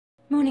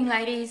Morning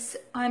ladies,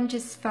 I'm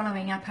just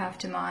following up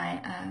after my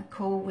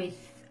call with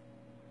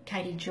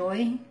Katie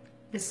Joy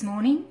this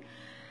morning.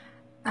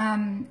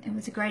 It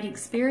was a great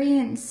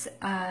experience.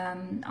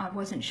 I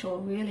wasn't sure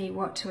really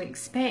what to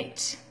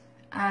expect.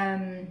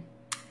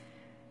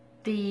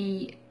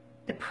 The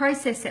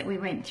process that we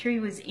went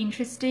through was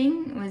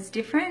interesting, was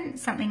different,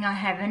 something I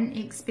haven't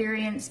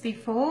experienced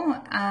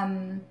before.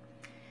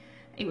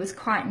 It was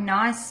quite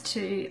nice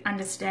to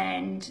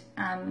understand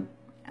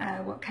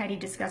what Katie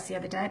discussed the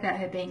other day about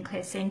her being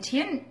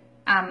clairsentient.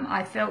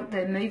 I felt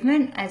the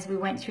movement as we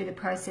went through the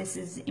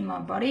processes in my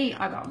body.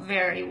 I got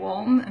very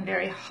warm and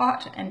very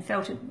hot and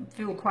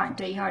feel quite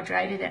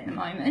dehydrated at the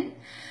moment.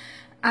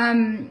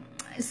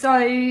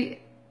 So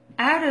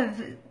out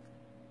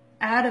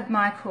of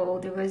my call,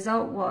 the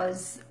result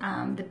was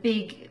the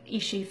big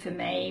issue for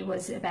me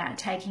was about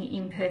taking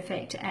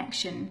imperfect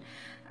action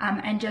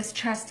and just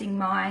trusting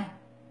my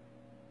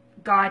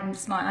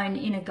guidance, my own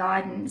inner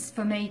guidance,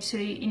 for me to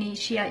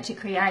initiate, to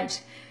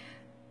create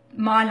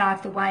my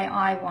life the way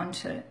I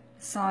want it.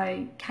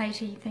 So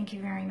Katie, thank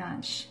you very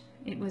much.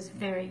 It was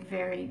very,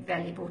 very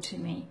valuable to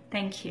me.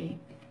 Thank you.